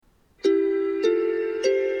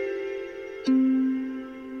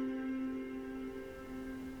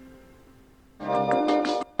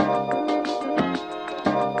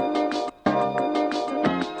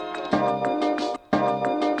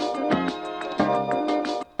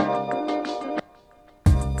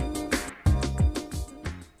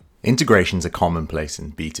Integrations are commonplace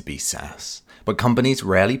in B2B SaaS, but companies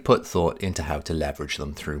rarely put thought into how to leverage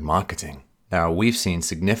them through marketing. Now, we've seen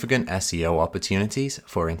significant SEO opportunities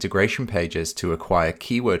for integration pages to acquire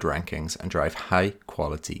keyword rankings and drive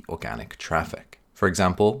high-quality organic traffic. For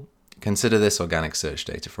example, consider this organic search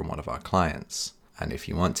data from one of our clients. And if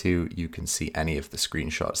you want to, you can see any of the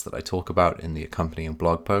screenshots that I talk about in the accompanying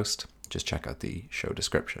blog post. Just check out the show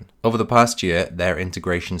description. Over the past year, their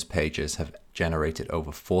integrations pages have generated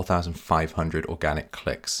over 4,500 organic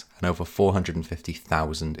clicks and over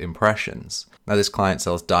 450,000 impressions. Now, this client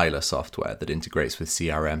sells dialer software that integrates with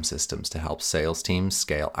CRM systems to help sales teams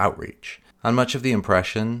scale outreach. And much of the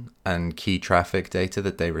impression and key traffic data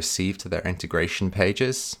that they receive to their integration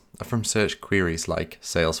pages are from search queries like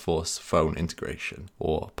Salesforce phone integration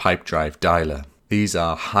or Pipedrive dialer. These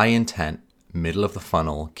are high intent, middle of the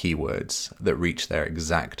funnel keywords that reach their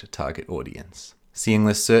exact target audience. Seeing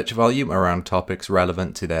this search volume around topics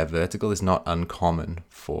relevant to their vertical is not uncommon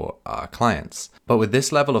for our clients. But with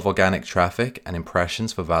this level of organic traffic and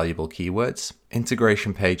impressions for valuable keywords,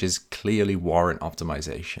 integration pages clearly warrant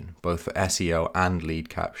optimization, both for SEO and lead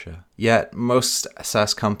capture. Yet, most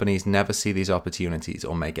SaaS companies never see these opportunities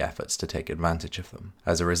or make efforts to take advantage of them.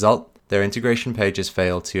 As a result, their integration pages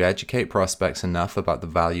fail to educate prospects enough about the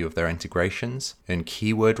value of their integrations, earn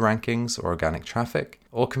keyword rankings or organic traffic,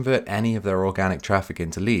 or convert any of their organic traffic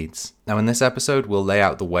into leads. Now, in this episode, we'll lay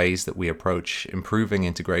out the ways that we approach improving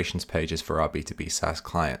integrations pages for our B2B SaaS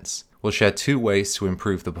clients. We'll share 2 ways to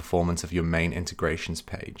improve the performance of your main integrations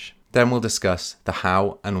page. Then we'll discuss the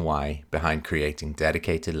how and why behind creating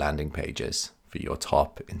dedicated landing pages for your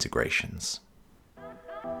top integrations.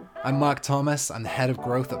 I'm Mark Thomas, I'm the head of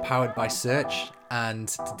growth at Powered by Search, and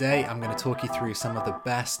today I'm going to talk you through some of the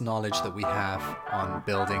best knowledge that we have on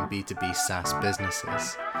building B2B SaaS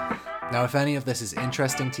businesses. Now, if any of this is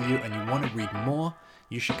interesting to you and you want to read more,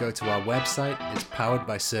 you should go to our website, it's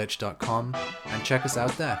poweredbysearch.com, and check us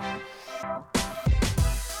out there.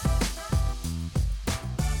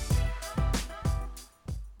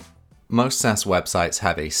 Most SaaS websites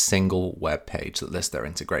have a single web page that lists their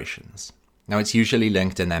integrations. Now, it's usually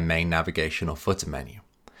linked in their main navigation or footer menu.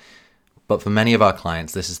 But for many of our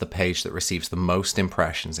clients, this is the page that receives the most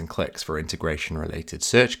impressions and clicks for integration-related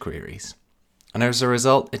search queries. And as a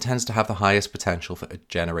result, it tends to have the highest potential for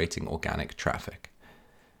generating organic traffic.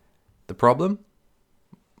 The problem?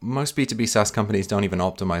 Most B2B SaaS companies don't even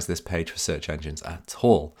optimize this page for search engines at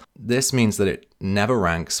all. This means that it never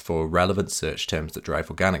ranks for relevant search terms that drive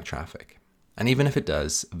organic traffic. And even if it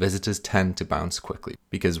does, visitors tend to bounce quickly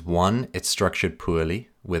because 1, it's structured poorly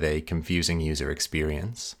with a confusing user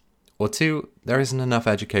experience, or 2, there isn't enough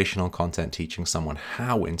educational content teaching someone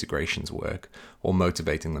how integrations work or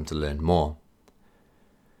motivating them to learn more.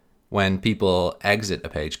 When people exit a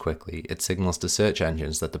page quickly, it signals to search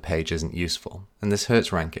engines that the page isn't useful, and this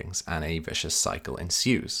hurts rankings and a vicious cycle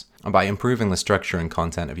ensues. And by improving the structure and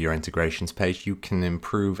content of your integrations page, you can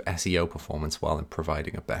improve SEO performance while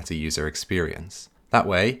providing a better user experience. That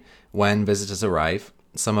way, when visitors arrive,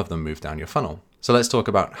 some of them move down your funnel. So let's talk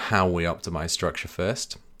about how we optimize structure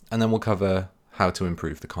first, and then we'll cover how to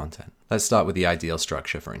improve the content. Let's start with the ideal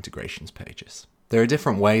structure for integrations pages. There are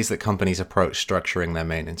different ways that companies approach structuring their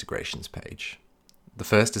main integrations page. The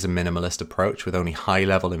first is a minimalist approach with only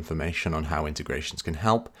high-level information on how integrations can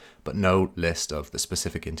help, but no list of the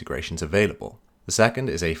specific integrations available. The second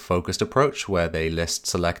is a focused approach where they list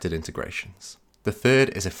selected integrations. The third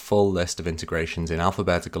is a full list of integrations in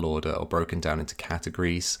alphabetical order or broken down into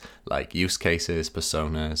categories like use cases,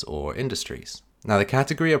 personas, or industries. Now, the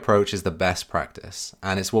category approach is the best practice,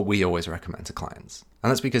 and it's what we always recommend to clients. And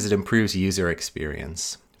that's because it improves user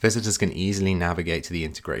experience. Visitors can easily navigate to the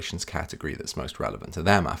integrations category that's most relevant to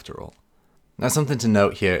them, after all. Now, something to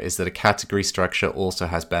note here is that a category structure also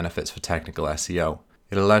has benefits for technical SEO.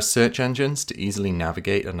 It allows search engines to easily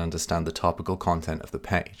navigate and understand the topical content of the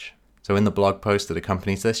page. So in the blog post that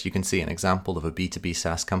accompanies this, you can see an example of a B2B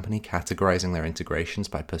SaaS company categorizing their integrations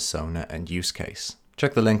by persona and use case.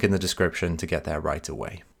 Check the link in the description to get there right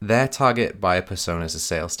away. Their target buyer personas are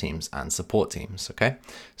sales teams and support teams, okay?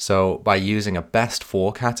 So by using a best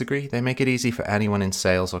for category, they make it easy for anyone in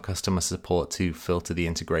sales or customer support to filter the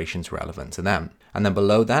integrations relevant to them. And then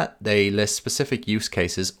below that, they list specific use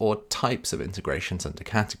cases or types of integrations under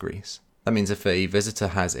categories. That means if a visitor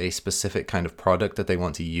has a specific kind of product that they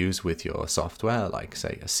want to use with your software, like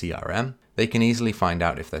say a CRM, they can easily find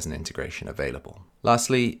out if there's an integration available.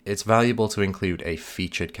 Lastly, it's valuable to include a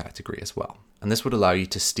featured category as well. And this would allow you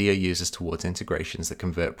to steer users towards integrations that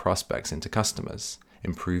convert prospects into customers,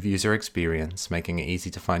 improve user experience, making it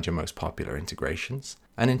easy to find your most popular integrations,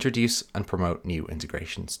 and introduce and promote new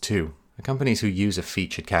integrations too. Companies who use a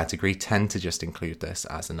featured category tend to just include this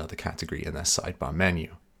as another category in their sidebar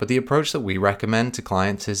menu. But the approach that we recommend to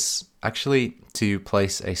clients is actually to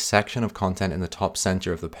place a section of content in the top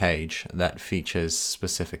center of the page that features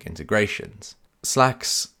specific integrations.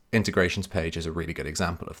 Slack's integrations page is a really good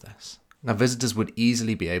example of this. Now, visitors would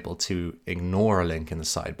easily be able to ignore a link in the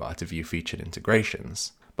sidebar to view featured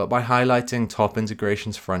integrations, but by highlighting top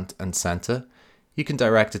integrations front and center, you can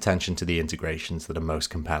direct attention to the integrations that are most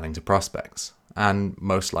compelling to prospects and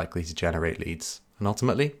most likely to generate leads and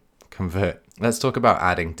ultimately convert. Let's talk about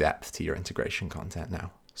adding depth to your integration content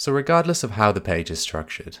now. So regardless of how the page is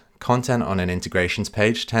structured, content on an integrations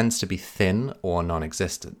page tends to be thin or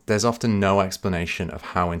non-existent. There's often no explanation of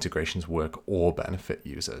how integrations work or benefit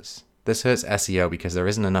users. This hurts SEO because there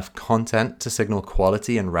isn't enough content to signal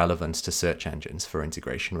quality and relevance to search engines for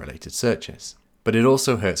integration-related searches. But it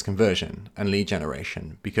also hurts conversion and lead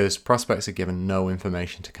generation because prospects are given no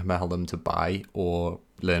information to compel them to buy or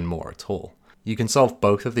learn more at all. You can solve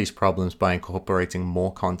both of these problems by incorporating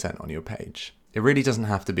more content on your page. It really doesn't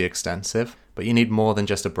have to be extensive, but you need more than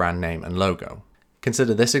just a brand name and logo.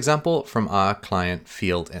 Consider this example from our client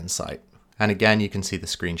Field Insight. And again, you can see the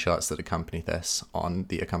screenshots that accompany this on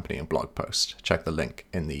the accompanying blog post. Check the link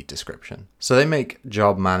in the description. So they make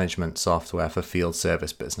job management software for field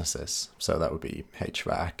service businesses. So that would be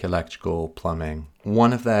HVAC, electrical, plumbing.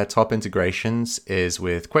 One of their top integrations is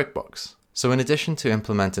with QuickBooks. So in addition to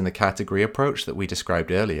implementing the category approach that we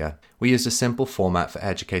described earlier, we used a simple format for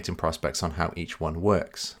educating prospects on how each one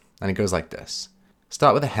works. And it goes like this.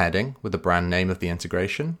 Start with a heading with the brand name of the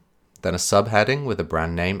integration, then a subheading with a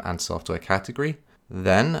brand name and software category,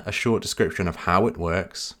 then a short description of how it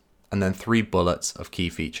works, and then 3 bullets of key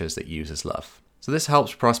features that users love. So this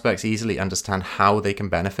helps prospects easily understand how they can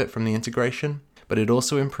benefit from the integration, but it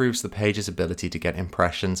also improves the page's ability to get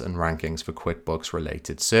impressions and rankings for QuickBooks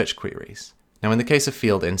related search queries. Now in the case of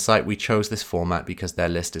Field Insight, we chose this format because their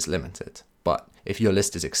list is limited. But if your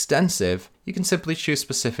list is extensive, you can simply choose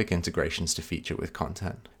specific integrations to feature with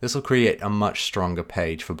content. This will create a much stronger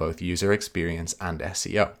page for both user experience and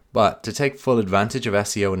SEO. But to take full advantage of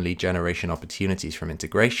SEO and lead generation opportunities from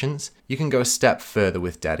integrations, you can go a step further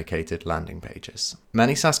with dedicated landing pages.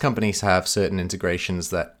 Many SaaS companies have certain integrations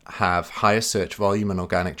that have higher search volume and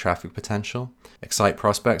organic traffic potential, excite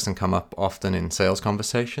prospects and come up often in sales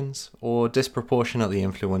conversations, or disproportionately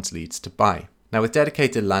influence leads to buy. Now, with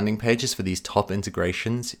dedicated landing pages for these top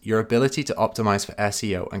integrations, your ability to optimize for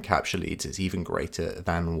SEO and capture leads is even greater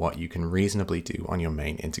than what you can reasonably do on your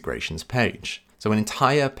main integrations page. So an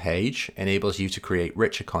entire page enables you to create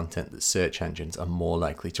richer content that search engines are more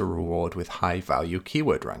likely to reward with high-value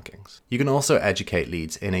keyword rankings. You can also educate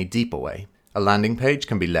leads in a deeper way. A landing page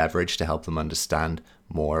can be leveraged to help them understand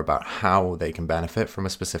more about how they can benefit from a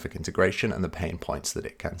specific integration and the pain points that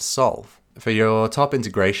it can solve. For your top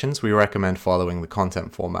integrations, we recommend following the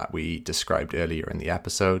content format we described earlier in the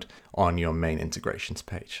episode on your main integrations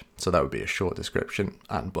page. So that would be a short description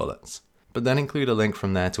and bullets. But then include a link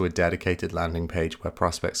from there to a dedicated landing page where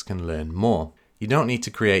prospects can learn more. You don't need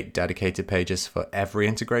to create dedicated pages for every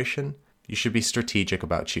integration. You should be strategic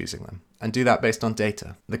about choosing them and do that based on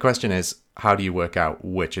data. The question is, how do you work out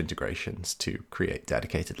which integrations to create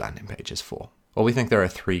dedicated landing pages for? Well, we think there are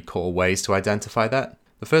 3 core ways to identify that.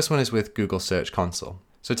 The first one is with Google Search Console.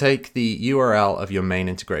 So take the URL of your main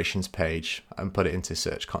integrations page and put it into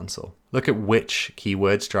Search Console. Look at which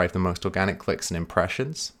keywords drive the most organic clicks and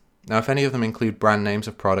impressions. Now, if any of them include brand names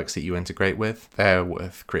of products that you integrate with, they're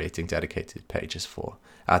worth creating dedicated pages for.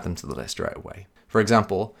 Add them to the list right away. For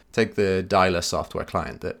example, take the Dialer software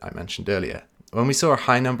client that I mentioned earlier. When we saw a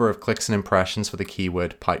high number of clicks and impressions for the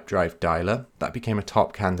keyword pipe drive dialer, that became a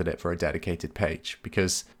top candidate for a dedicated page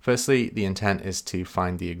because firstly, the intent is to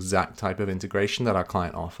find the exact type of integration that our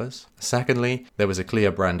client offers. Secondly, there was a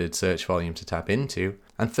clear branded search volume to tap into.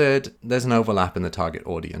 And third, there's an overlap in the target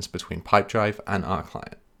audience between pipe drive and our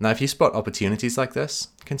client. Now, if you spot opportunities like this,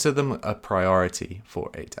 consider them a priority for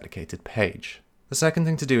a dedicated page. The second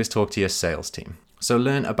thing to do is talk to your sales team. So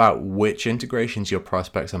learn about which integrations your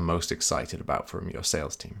prospects are most excited about from your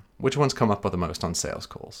sales team. Which ones come up the most on sales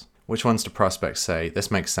calls? Which ones do prospects say,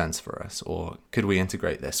 this makes sense for us, or could we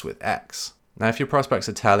integrate this with X? Now, if your prospects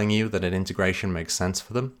are telling you that an integration makes sense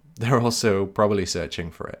for them, they're also probably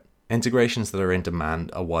searching for it. Integrations that are in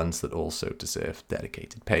demand are ones that also deserve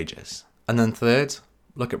dedicated pages. And then third,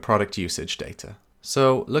 look at product usage data.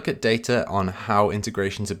 So look at data on how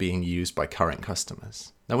integrations are being used by current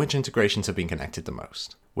customers. Now, which integrations have been connected the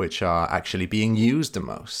most? Which are actually being used the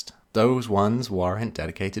most? Those ones warrant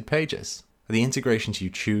dedicated pages. The integrations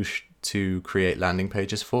you choose to create landing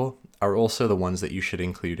pages for are also the ones that you should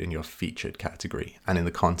include in your featured category and in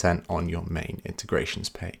the content on your main integrations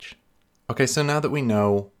page. Okay, so now that we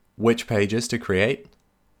know which pages to create,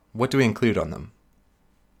 what do we include on them?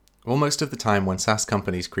 Well, most of the time when SaaS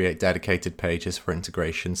companies create dedicated pages for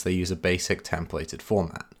integrations, they use a basic templated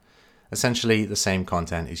format. Essentially, the same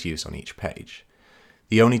content is used on each page.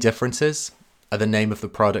 The only differences are the name of the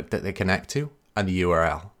product that they connect to and the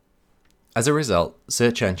URL. As a result,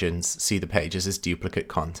 search engines see the pages as duplicate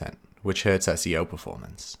content, which hurts SEO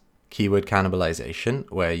performance. Keyword cannibalization,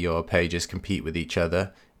 where your pages compete with each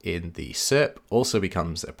other in the SERP, also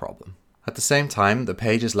becomes a problem. At the same time, the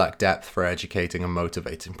pages lack depth for educating and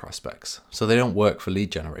motivating prospects, so they don't work for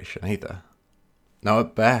lead generation either. Now,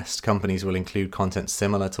 at best, companies will include content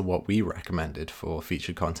similar to what we recommended for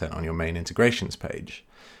featured content on your main integrations page.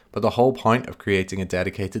 But the whole point of creating a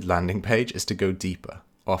dedicated landing page is to go deeper,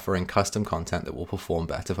 offering custom content that will perform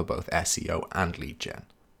better for both SEO and lead gen.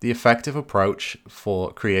 The effective approach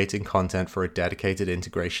for creating content for a dedicated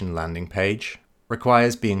integration landing page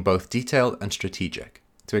requires being both detailed and strategic.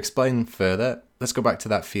 To explain further, let's go back to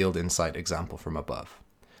that field insight example from above.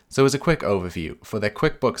 So as a quick overview, for their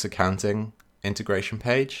QuickBooks accounting integration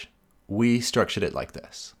page, we structured it like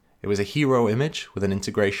this. It was a hero image with an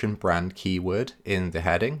integration brand keyword in the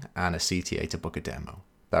heading and a CTA to book a demo.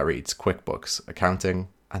 That reads QuickBooks accounting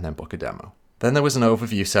and then book a demo. Then there was an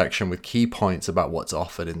overview section with key points about what's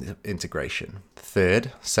offered in the integration.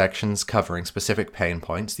 Third, sections covering specific pain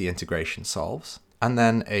points the integration solves, and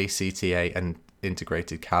then a CTA and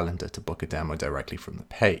integrated calendar to book a demo directly from the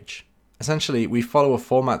page. Essentially, we follow a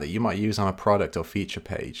format that you might use on a product or feature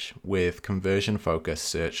page with conversion-focused,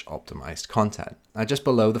 search-optimized content. Now, just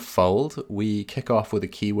below the fold, we kick off with a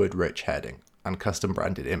keyword-rich heading and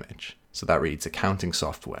custom-branded image. So that reads accounting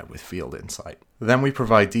software with field insight. Then we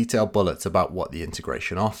provide detailed bullets about what the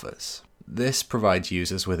integration offers. This provides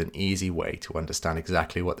users with an easy way to understand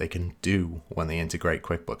exactly what they can do when they integrate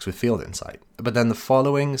QuickBooks with Field Insight. But then the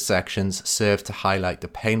following sections serve to highlight the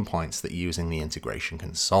pain points that using the integration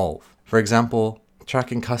can solve. For example,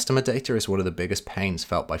 tracking customer data is one of the biggest pains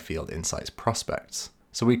felt by Field Insight's prospects.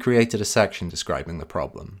 So we created a section describing the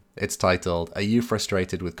problem. It's titled, "Are you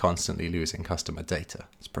frustrated with constantly losing customer data?"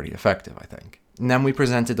 It's pretty effective, I think. And then we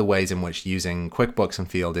presented the ways in which using QuickBooks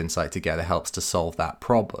and Field Insight together helps to solve that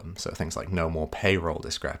problem. So things like no more payroll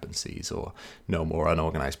discrepancies, or no more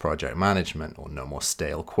unorganized project management, or no more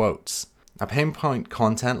stale quotes. Now, pain point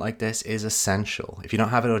content like this is essential. If you don't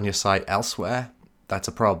have it on your site elsewhere, that's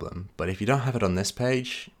a problem. But if you don't have it on this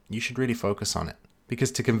page, you should really focus on it.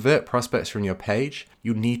 Because to convert prospects from your page,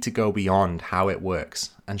 you need to go beyond how it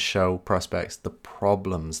works and show prospects the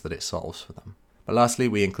problems that it solves for them. But lastly,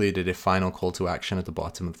 we included a final call to action at the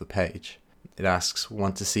bottom of the page. It asks,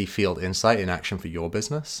 want to see Field Insight in action for your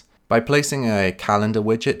business? By placing a calendar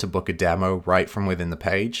widget to book a demo right from within the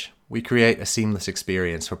page, we create a seamless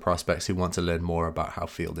experience for prospects who want to learn more about how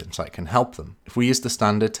Field Insight can help them. If we use the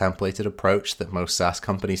standard templated approach that most SaaS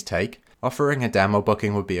companies take, offering a demo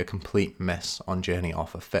booking would be a complete miss on Journey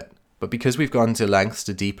Offer Fit. But because we've gone to lengths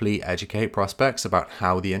to deeply educate prospects about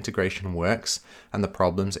how the integration works and the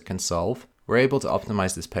problems it can solve, we're able to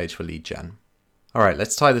optimize this page for lead gen. All right,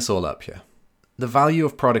 let's tie this all up here. The value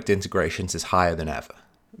of product integrations is higher than ever.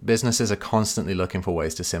 Businesses are constantly looking for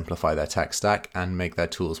ways to simplify their tech stack and make their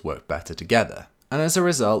tools work better together. And as a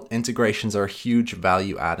result, integrations are a huge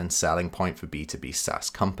value add and selling point for B2B SaaS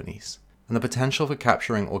companies. And the potential for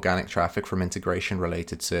capturing organic traffic from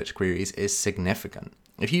integration-related search queries is significant.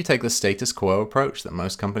 If you take the status quo approach that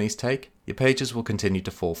most companies take, your pages will continue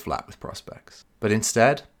to fall flat with prospects. But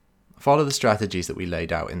instead, follow the strategies that we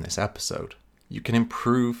laid out in this episode. You can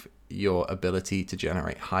improve your ability to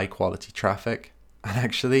generate high-quality traffic and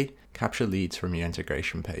actually capture leads from your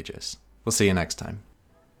integration pages. We'll see you next time.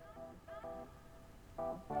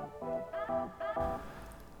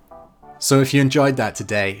 So if you enjoyed that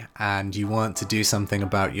today and you want to do something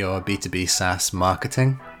about your B2B SaaS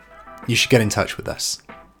marketing, you should get in touch with us.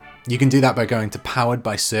 You can do that by going to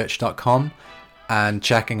poweredbysearch.com and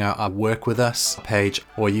checking out our Work With Us page,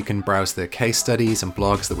 or you can browse the case studies and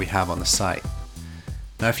blogs that we have on the site.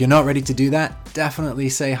 Now, if you're not ready to do that, definitely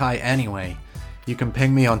say hi anyway. You can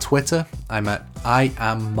ping me on Twitter. I'm at I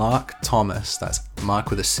am Mark Thomas. That's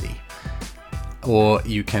Mark with a C. Or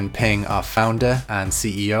you can ping our founder and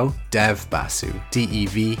CEO, Dev Basu,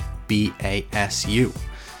 DEVBASU.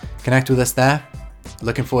 Connect with us there.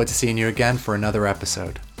 Looking forward to seeing you again for another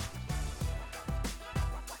episode.